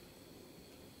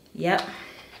 Yep,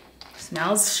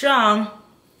 smells strong.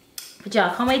 But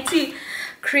yeah, I can't wait to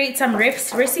create some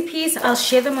recipes. I'll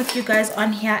share them with you guys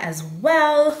on here as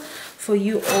well for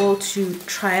you all to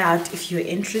try out if you're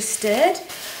interested.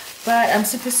 But I'm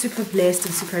super blessed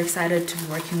and super excited to be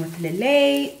working with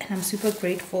Lele, and I'm super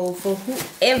grateful for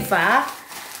whoever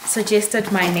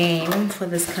suggested my name for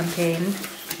this campaign.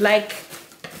 Like,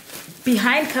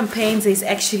 behind campaigns there's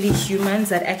actually humans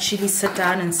that actually sit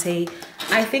down and say,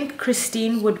 I think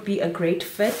Christine would be a great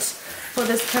fit for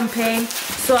this campaign.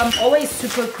 So I'm always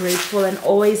super grateful and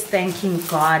always thanking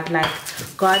God, like,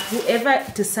 God, whoever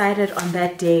decided on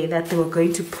that day that they were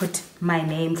going to put my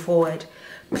name forward,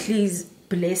 please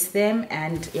bless them,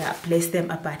 and yeah, bless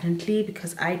them abundantly,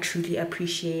 because I truly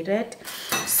appreciate it.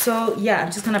 So yeah,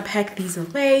 I'm just gonna pack these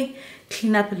away,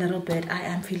 clean up a little bit. I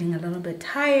am feeling a little bit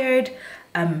tired,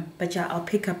 but yeah, I'll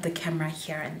pick up the camera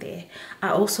here and there. I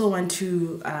also want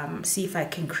to see if I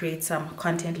can create some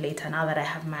content later now that I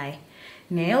have my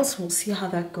nails. We'll see how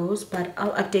that goes, but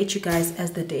I'll update you guys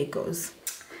as the day goes.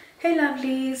 Hey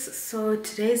lovelies, so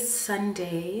today's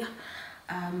Sunday.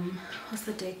 What's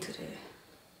the date today?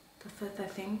 The 5th, I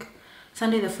think.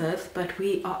 Sunday the 5th, but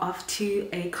we are off to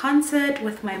a concert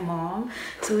with my mom.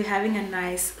 So we're having a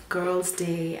nice girls'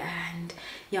 day, and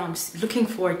yeah, I'm just looking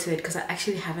forward to it because I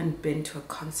actually haven't been to a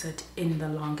concert in the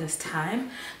longest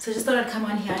time. So I just thought I'd come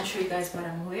on here and show you guys what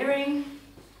I'm wearing.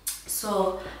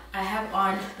 So I have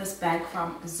on this bag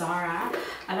from Zara.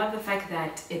 I love the fact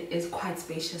that it is quite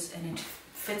spacious and it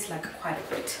fits like quite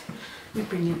a bit. Let me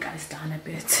bring you guys down a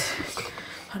bit.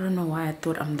 I don't know why I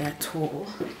thought I'm that tall.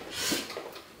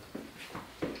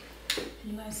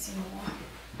 You guys see more?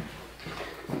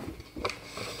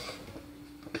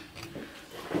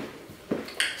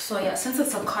 So yeah, since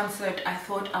it's a concert, I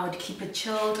thought I would keep it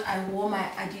chilled. I wore my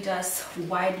Adidas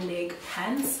wide leg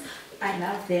pants. I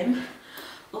love them.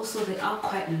 Also, they are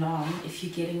quite long. If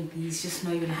you're getting these, just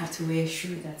know you're gonna have to wear a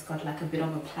shoe that's got like a bit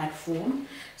of a platform.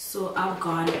 So I've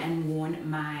gone and worn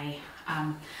my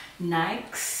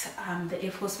Nikes, the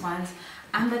Air Force Ones.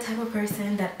 I'm the type of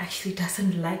person that actually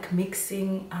doesn't like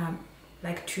mixing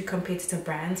like two competitive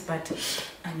brands, but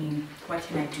I mean, what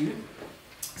can I do?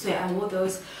 So yeah, I wore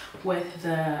those with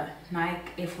the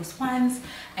Nike Air Force Ones,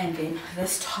 and then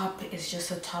this top is just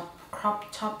a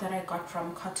crop top that I got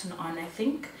from Cotton On, I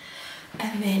think.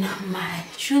 And then my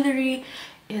jewelry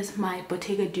is my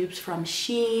Bottega dupes from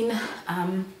Shein.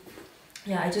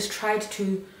 Yeah, I just tried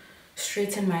to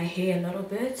straighten my hair a little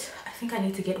bit. I think I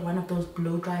need to get one of those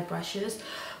blow dry brushes,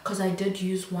 because I did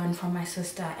use one from my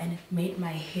sister and it made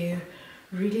my hair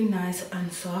really nice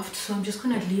and soft. So I'm just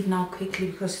gonna leave now quickly,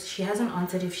 because she hasn't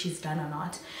answered if she's done or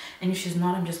not, and if she's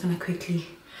not, I'm just gonna quickly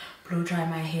blow dry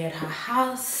my hair at her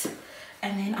house.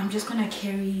 And then I'm just gonna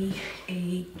carry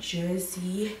a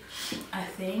jersey, I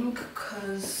think,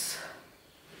 because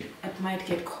it might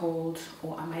get cold,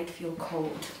 or I might feel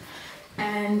cold.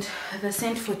 And the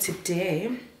scent for today,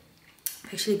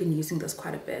 I've actually been using this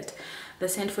quite a bit. The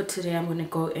scent for today, I'm gonna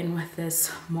go in with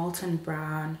this Molten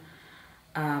Brown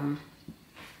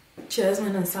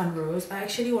Jasmine and Sun Rose. I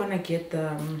actually wanna get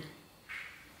the,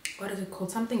 what is it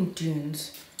called? Something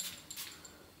Dunes.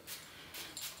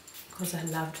 Because I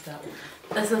loved that.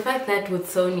 That's the fact that with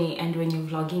Sony, and when you're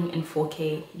vlogging in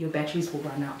 4K, your batteries will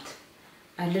run out.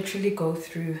 I literally go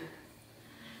through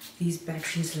these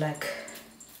batteries like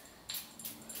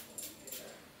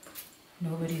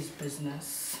nobody's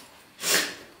business.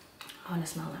 I want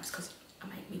to smell nice because I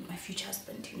might meet my future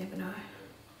husband, you never know.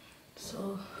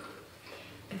 So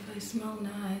if I smell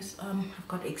nice, I've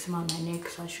got eczema on my neck,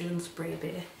 so I shouldn't spray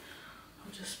there.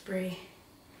 I'll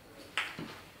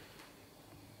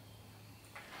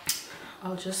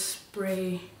just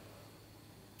spray.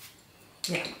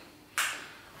 Yeah,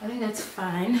 I think that's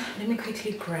fine. Let me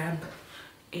quickly grab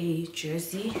a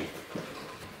jersey.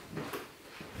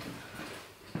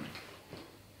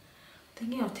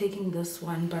 Thinking of taking this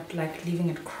one, but like leaving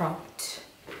it cropped.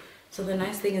 So the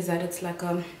nice thing is that it's like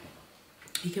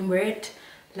you can wear it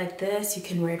like this, you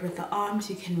can wear it with the arms,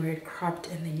 you can wear it cropped,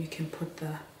 and then you can put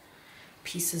the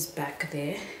pieces back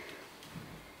there.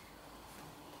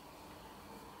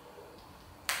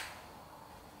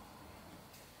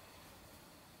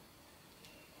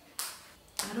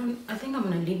 I think I'm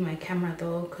gonna leave my camera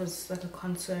though, because it's like a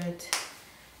concert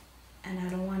and I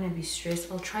don't want to be stressed.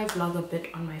 I'll try vlog a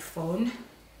bit on my phone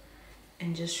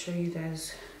and just show you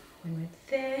guys when we're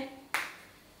there,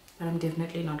 but I'm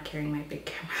definitely not carrying my big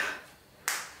camera.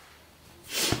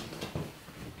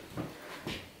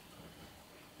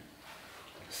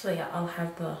 So yeah, I'll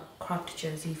have the cropped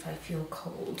jersey if I feel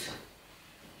cold,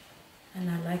 and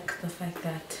I like the fact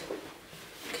that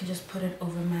I can just put it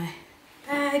over my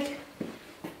bag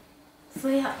So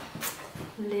yeah,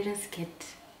 let us get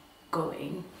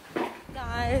going.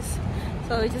 Guys,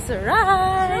 so we just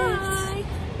arrived.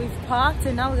 We've parked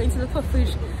and now we're going to look for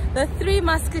food. The Three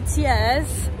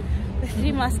Musketeers. The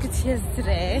Three Musketeers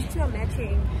today. You're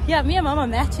matching. Yeah, me and Mom are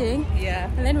matching. Yeah.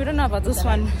 And then we don't know about this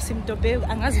one. Simtobe.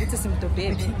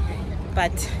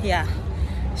 But yeah,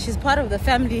 she's part of the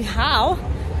family. How?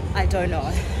 I don't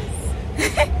know.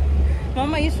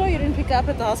 Mama, you sure you didn't pick her up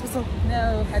at the hospital?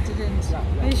 No, I didn't.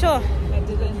 Are you sure? I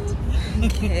didn't.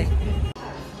 Okay.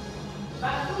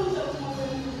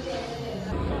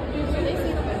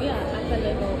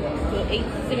 So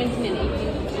 17 and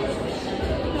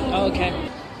 18. Oh, okay.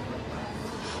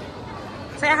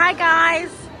 Say hi,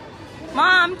 guys.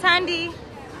 Mom, Tandy.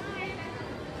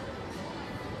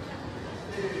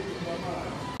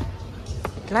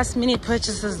 Last minute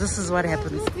purchases, this is what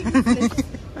happens.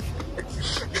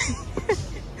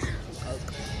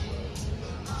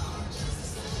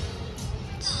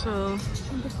 So,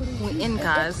 we're in,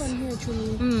 guys.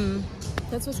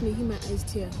 That's what's making my eyes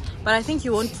tear. But I think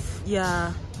you won't,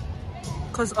 yeah.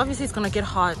 Because obviously it's going to get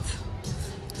hot.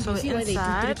 So See why they do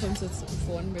inside. 3 concerts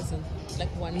for one person?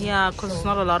 Like one. Yeah, because it's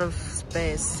not a lot of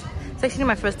space. It's actually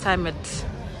my first time at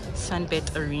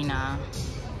Sunbet Arena.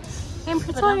 In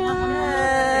Pretoria.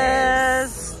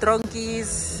 Yes.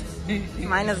 Dronkies.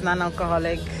 Mine is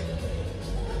non-alcoholic.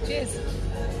 Cheers.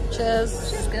 Cheers.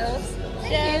 Cheers, girls.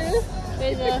 Cheers.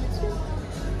 Where's the...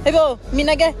 Hey, bo,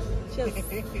 minage. Cheers.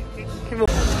 Hey, bo.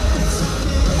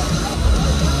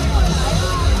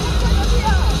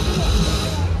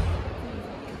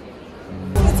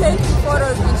 Taking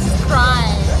photos and she's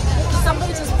crying.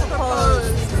 Somebody just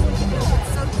proposed. So cute.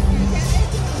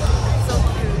 So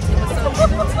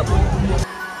cute. So cute.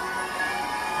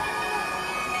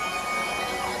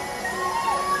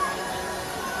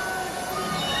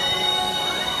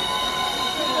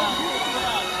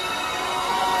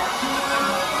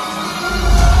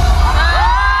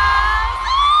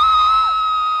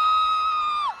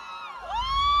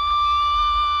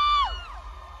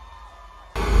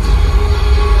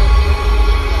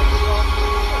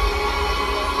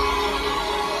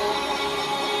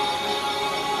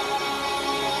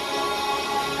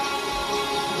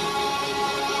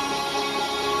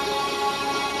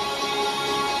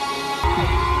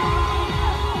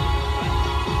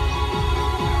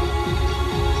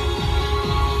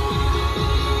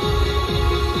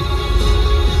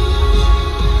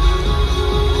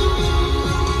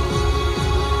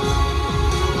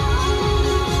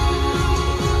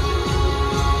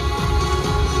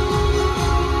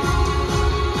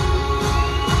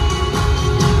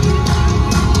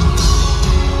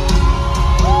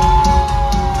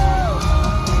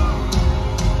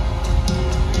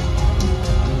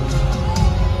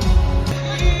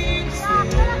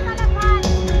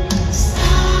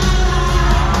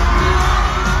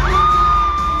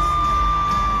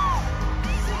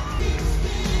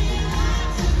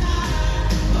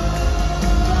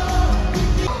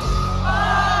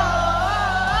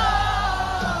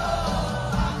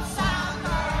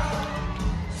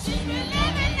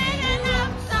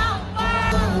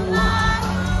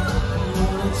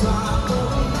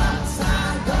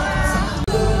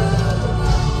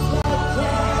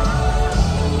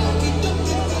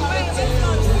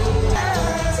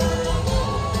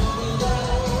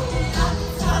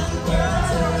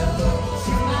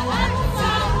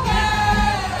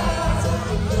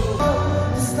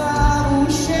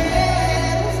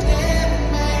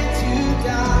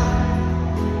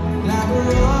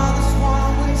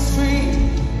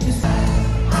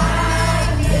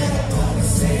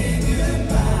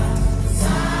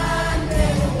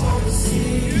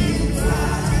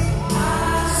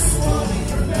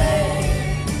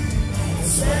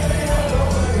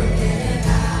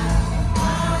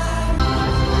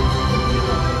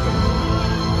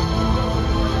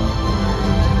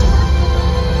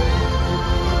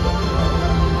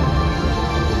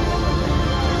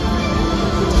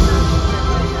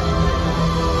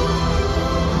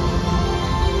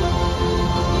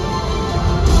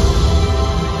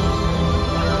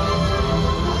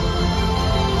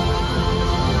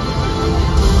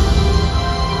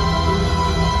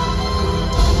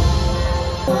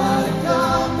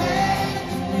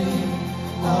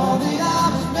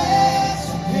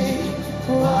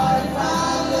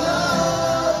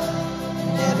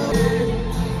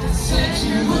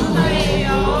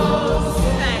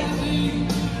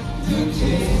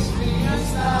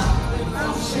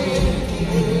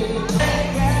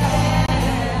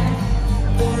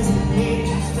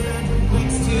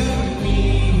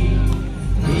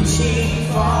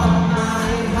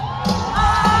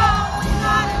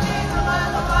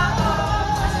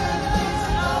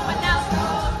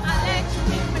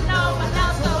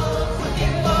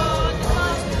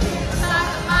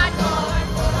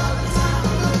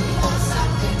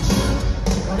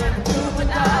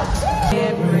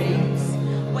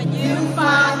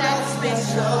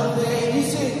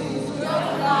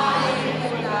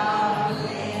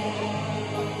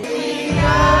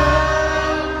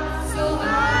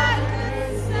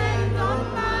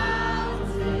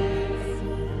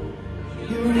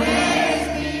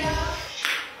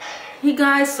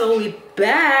 guys, so we're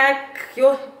back.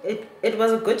 Yo, it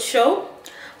was a good show,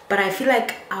 but I feel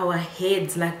like our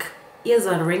heads, like ears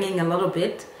are ringing a little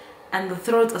bit and the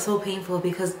throats are so painful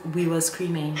because we were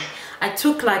screaming. I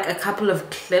took like a couple of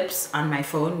clips on my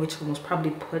phone, which I will probably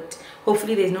put,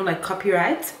 hopefully there's no like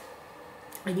copyright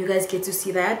and you guys get to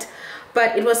see that.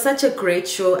 But it was such a great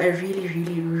show. I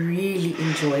really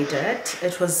enjoyed it.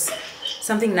 It was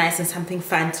something nice and something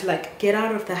fun to like get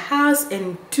out of the house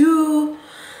and do.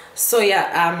 So yeah,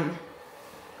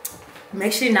 I'm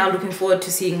actually now looking forward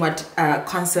to seeing what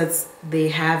concerts they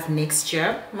have next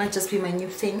year. Might just be my new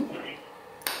thing,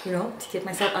 you know, to get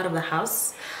myself out of the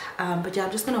house. But yeah,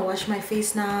 I'm just gonna wash my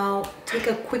face now, take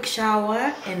a quick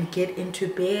shower and get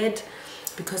into bed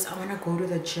because I want to go to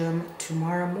the gym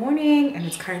tomorrow morning and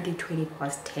it's currently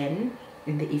 10:20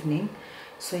 in the evening.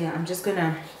 So yeah, I'm just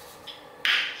gonna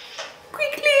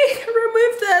quickly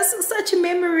remove this. Such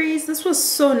memories. This was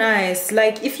so nice.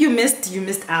 Like if you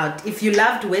missed out. If you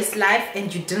loved WestLife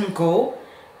and you didn't go,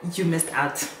 you missed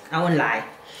out. I won't lie.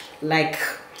 Like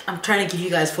I'm trying to give you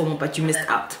guys FOMO, but you missed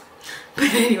out.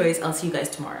 But anyways, I'll see you guys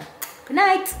tomorrow. Good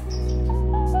night.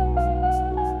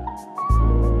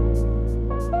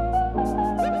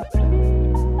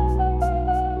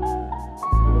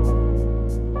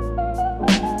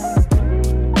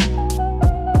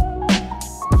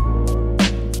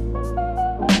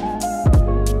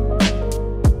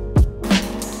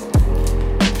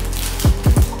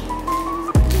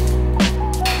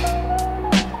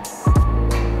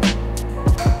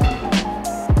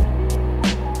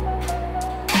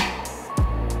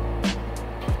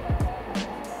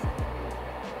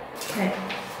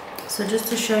 So just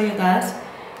to show you guys,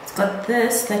 it's got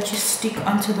this that you stick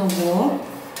onto the wall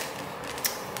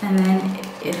and then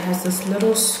it has this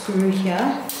little screw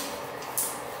here,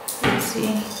 let's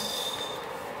see,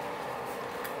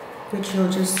 which you'll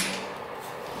just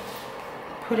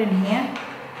put in here.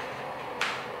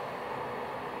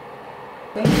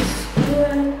 Going to screw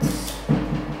it.